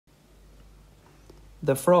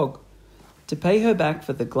The frog. To pay her back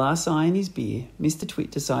for the glass eye in his beer, Mr.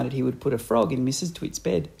 Twit decided he would put a frog in Mrs. Twit's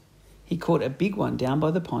bed. He caught a big one down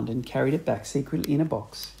by the pond and carried it back secretly in a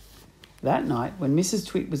box. That night, when Mrs.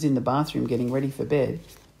 Twit was in the bathroom getting ready for bed,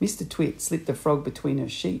 Mr. Twit slipped the frog between her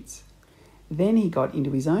sheets. Then he got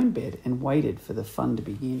into his own bed and waited for the fun to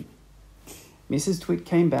begin. Mrs. Twit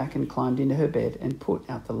came back and climbed into her bed and put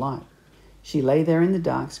out the light. She lay there in the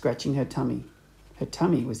dark, scratching her tummy. Her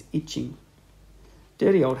tummy was itching.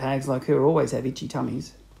 Dirty old hags like her always have itchy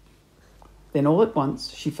tummies. Then all at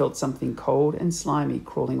once she felt something cold and slimy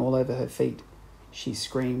crawling all over her feet. She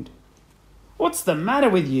screamed. "What's the matter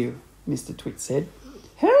with you?" Mr. Twit said.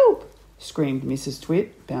 "Help!" screamed Mrs.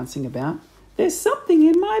 Twit, bouncing about. "There's something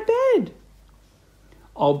in my bed."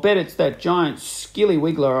 "I'll bet it's that giant skilly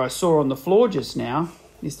wiggler I saw on the floor just now,"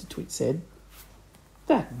 Mr. Twit said.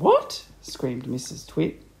 "That what?" screamed Mrs.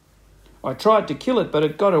 Twit. "I tried to kill it, but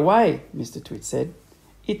it got away," Mr. Twit said.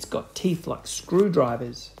 "It's got teeth like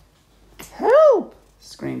screwdrivers." "Help!"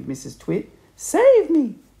 screamed Mrs. Twit. "Save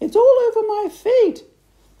me! It's all over my feet."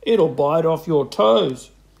 "It'll bite off your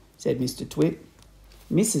toes," said Mr. Twit.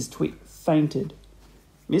 Mrs. Twit fainted.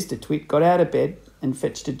 Mr. Twit got out of bed and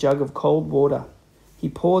fetched a jug of cold water. He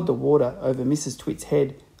poured the water over Mrs. Twit's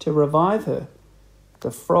head to revive her.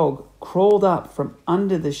 The frog crawled up from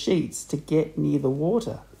under the sheets to get near the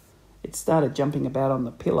water. It started jumping about on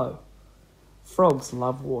the pillow. Frogs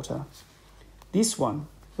love water. This one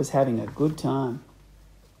was having a good time.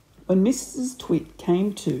 When Mrs. Twit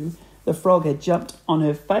came to, the frog had jumped on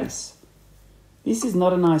her face. This is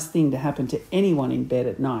not a nice thing to happen to anyone in bed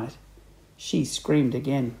at night. She screamed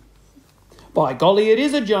again. "By golly, it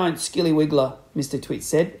is a giant skilly wiggler," Mr. Twit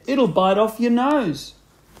said. "It'll bite off your nose."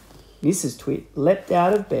 Mrs. Twit leapt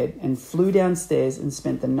out of bed and flew downstairs and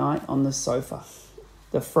spent the night on the sofa.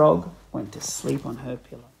 The frog went to sleep on her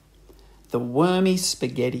pillow. The wormy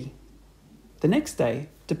spaghetti. The next day,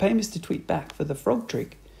 to pay Mr. Twit back for the frog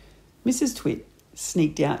trick, Mrs. Twit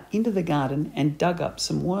sneaked out into the garden and dug up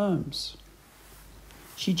some worms.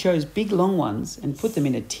 She chose big long ones and put them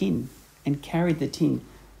in a tin and carried the tin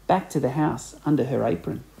back to the house under her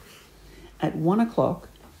apron. At 1 o'clock,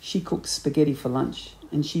 she cooked spaghetti for lunch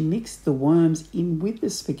and she mixed the worms in with the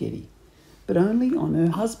spaghetti, but only on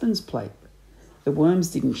her husband's plate. The worms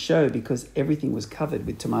didn't show because everything was covered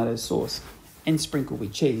with tomato sauce and sprinkled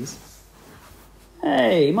with cheese.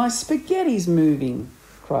 "Hey, my spaghetti's moving,"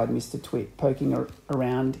 cried Mr. Twit, poking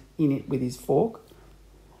around in it with his fork.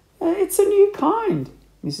 "It's a new kind,"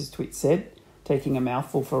 Mrs. Twit said, taking a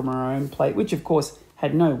mouthful from her own plate, which of course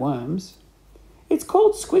had no worms. "It's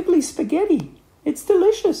called squiggly spaghetti. It's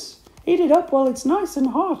delicious. Eat it up while it's nice and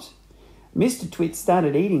hot." Mr. Twit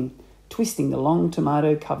started eating, twisting the long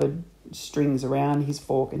tomato-covered strings around his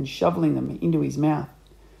fork and shoveling them into his mouth.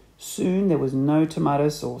 Soon there was tomato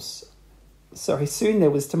sauce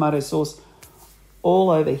all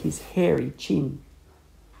over his hairy chin.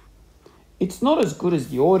 "It's not as good as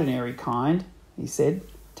the ordinary kind," he said,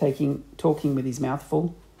 talking with his mouth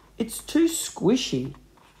full. "It's too squishy."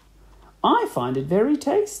 "I find it very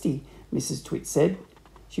tasty," Mrs. Twit said.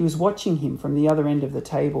 She was watching him from the other end of the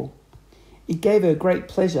table. It gave her great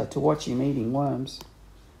pleasure to watch him eating worms.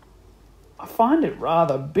 "I find it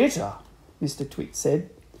rather bitter," Mr. Twit said.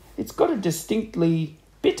 "It's got a distinctly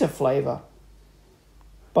bitter flavour.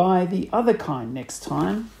 Buy the other kind next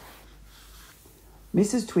time."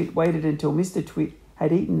 Mrs. Twit waited until Mr. Twit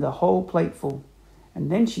had eaten the whole plateful, and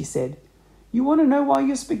then she said, "You want to know why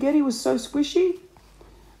your spaghetti was so squishy?"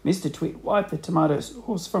 Mr. Twit wiped the tomato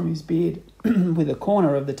sauce from his beard with a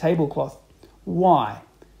corner of the tablecloth. "Why?"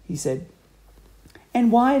 he said.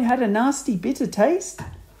 "And why it had a nasty bitter taste?"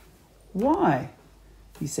 "Why?"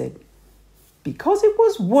 he said. "Because it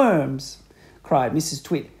was worms," cried Mrs.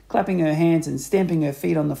 Twit, clapping her hands and stamping her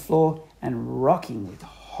feet on the floor and rocking with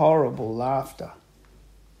horrible laughter.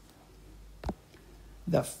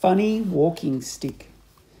 The funny walking stick.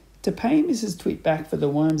 To pay Mrs. Twit back for the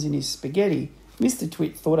worms in his spaghetti, Mr.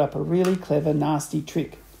 Twit thought up a really clever, nasty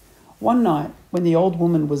trick. One night, when the old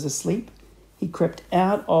woman was asleep, he crept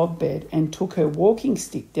out of bed and took her walking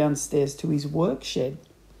stick downstairs to his work shed.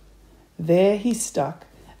 There he stuck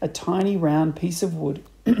a tiny round piece of wood,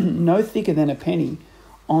 no thicker than a penny,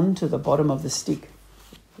 onto the bottom of the stick.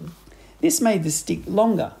 This made the stick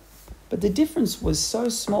longer, but the difference was so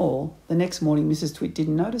small, the next morning Mrs. Twit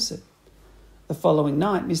didn't notice it. The following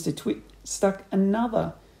night, Mr. Twit stuck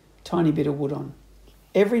another tiny bit of wood on.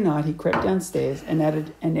 Every night he crept downstairs and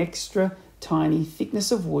added an extra tiny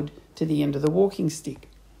thickness of wood to the end of the walking stick.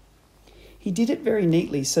 He did it very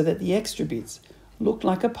neatly so that the extra bits looked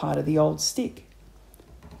like a part of the old stick.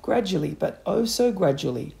 Gradually, but oh so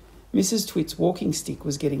gradually, Mrs. Twit's walking stick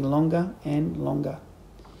was getting longer and longer.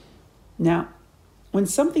 Now, when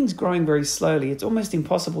something's growing very slowly, it's almost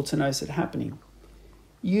impossible to notice it happening.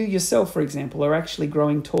 You yourself, for example, are actually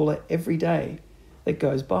growing taller every day that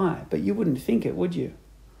goes by, but you wouldn't think it, would you?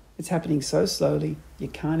 It's happening so slowly, you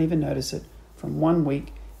can't even notice it from one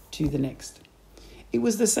week to the next. It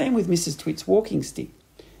was the same with Mrs. Twit's walking stick.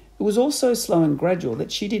 It was all so slow and gradual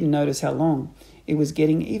that she didn't notice how long it was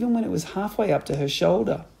getting even when it was halfway up to her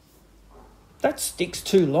shoulder. "That stick's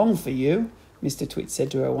too long for you," Mr. Twit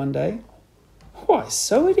said to her one day. "Why,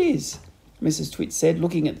 so it is," Mrs. Twit said,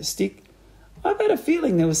 looking at the stick. "I've had a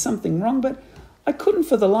feeling there was something wrong, but I couldn't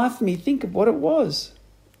for the life of me think of what it was."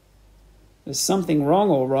 "There's something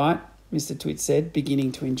wrong, all right," Mr. Twit said,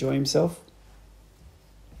 beginning to enjoy himself.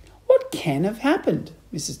 "What can have happened?"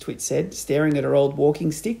 Mrs. Twit said, staring at her old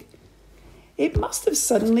walking stick. "It must have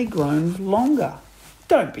suddenly grown longer."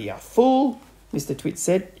 "Don't be a fool," Mr. Twit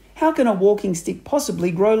said. "How can a walking stick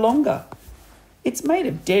possibly grow longer? It's made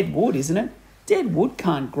of dead wood, isn't it? Dead wood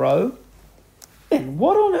can't grow." "Then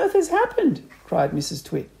what on earth has happened?" cried Mrs.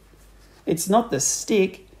 Twit. "It's not the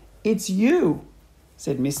stick, it's you,"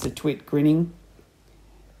 said Mr. Twit, grinning.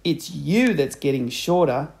 "It's you that's getting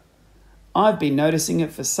shorter. I've been noticing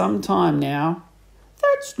it for some time now."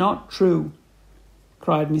 "That's not true,"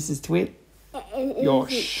 cried Mrs. Twit. "You're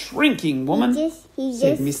shrinking, woman,"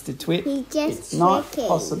 said Mr. Twit. "It's not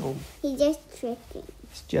possible." He's just tricking.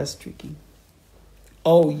 It's just tricking.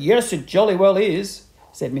 "Oh, yes, it jolly well is,"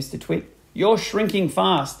 said Mr. Twit. "You're shrinking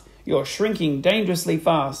fast. You're shrinking dangerously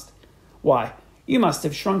fast. Why, you must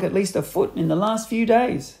have shrunk at least a foot in the last few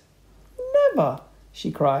days." "Never,"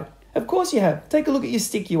 she cried. "Of course you have. Take a look at your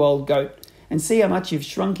stick, you old goat, and see how much you've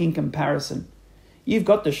shrunk in comparison. You've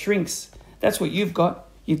got the shrinks. That's what you've got.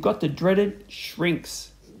 You've got the dreaded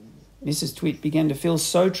shrinks." Mrs. Twit began to feel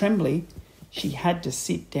so trembly she had to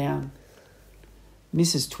sit down.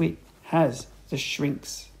 Mrs. Twit has the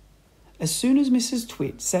shrinks. As soon as Mrs.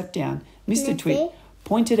 Twit sat down, Mr. Twit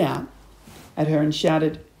pointed out at her and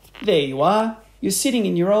shouted, "There you are. You're sitting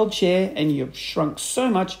in your old chair and you've shrunk so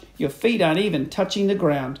much your feet aren't even touching the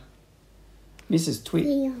ground." Mrs. Twit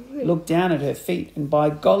looked down at her feet, and by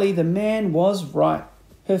golly, the man was right.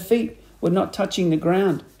 Her feet were not touching the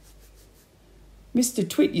ground. Mr.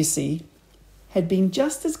 Twit, you see, had been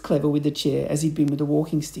just as clever with the chair as he'd been with the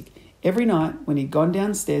walking stick. Every night, when he'd gone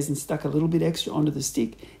downstairs and stuck a little bit extra onto the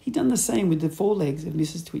stick, he'd done the same with the forelegs of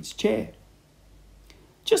Mrs. Twit's chair.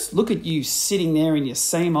 "Just look at you sitting there in your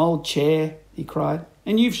same old chair," he cried,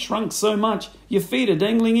 "and you've shrunk so much your feet are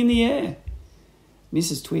dangling in the air."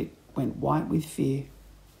 Mrs. Twit went white with fear.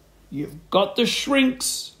 "You've got the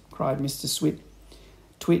shrinks," cried Mr.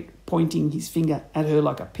 Twit, pointing his finger at her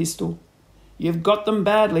like a pistol. "You've got them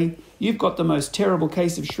badly. You've got the most terrible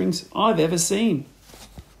case of shrinks I've ever seen."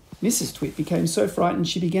 Mrs. Twit became so frightened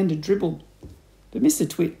she began to dribble. But Mr.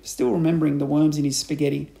 Twit, still remembering the worms in his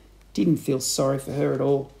spaghetti, didn't feel sorry for her at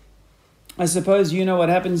all. "I suppose you know what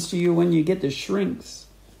happens to you when you get the shrinks,"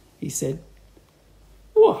 he said.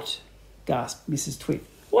 "What?" gasped Mrs. Twit.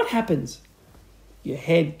 "What happens?" "Your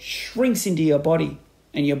head shrinks into your body,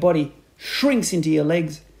 and your body shrinks into your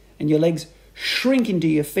legs, and your legs shrink into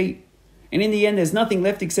your feet, and in the end there's nothing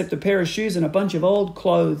left except a pair of shoes and a bunch of old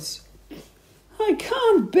clothes." "I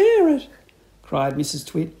can't bear it," cried Mrs.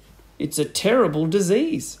 Twit. "It's a terrible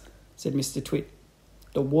disease," said Mr. Twit.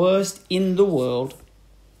 "The worst in the world."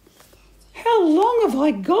 "How long have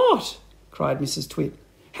I got?" cried Mrs. Twit.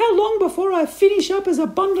 "How long before I finish up as a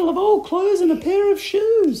bundle of old clothes and a pair of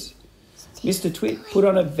shoes?" Mr. Twit put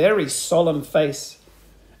on a very solemn face.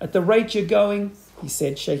 "At the rate you're going," he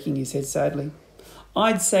said, shaking his head sadly,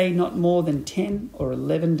 "I'd say not more than 10 or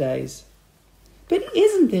 11 days." "But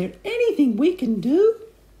isn't there anything we can do?"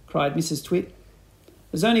 cried Mrs. Twit.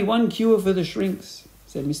 "There's only one cure for the shrinks,"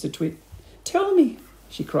 said Mr. Twit. "Tell me,"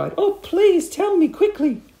 she cried. "Oh, please tell me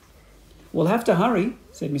quickly." "We'll have to hurry,"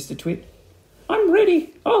 said Mr. Twit. "I'm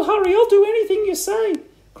ready. I'll hurry. I'll do anything you say,"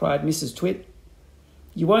 cried Mrs. Twit.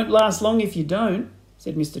 "You won't last long if you don't,"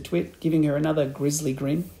 said Mr. Twit, giving her another grisly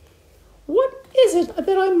grin. "What is it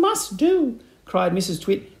that I must do?" cried Mrs.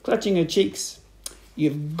 Twit, clutching her cheeks.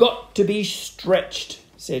 "You've got to be stretched,"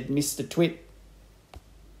 said Mr. Twit.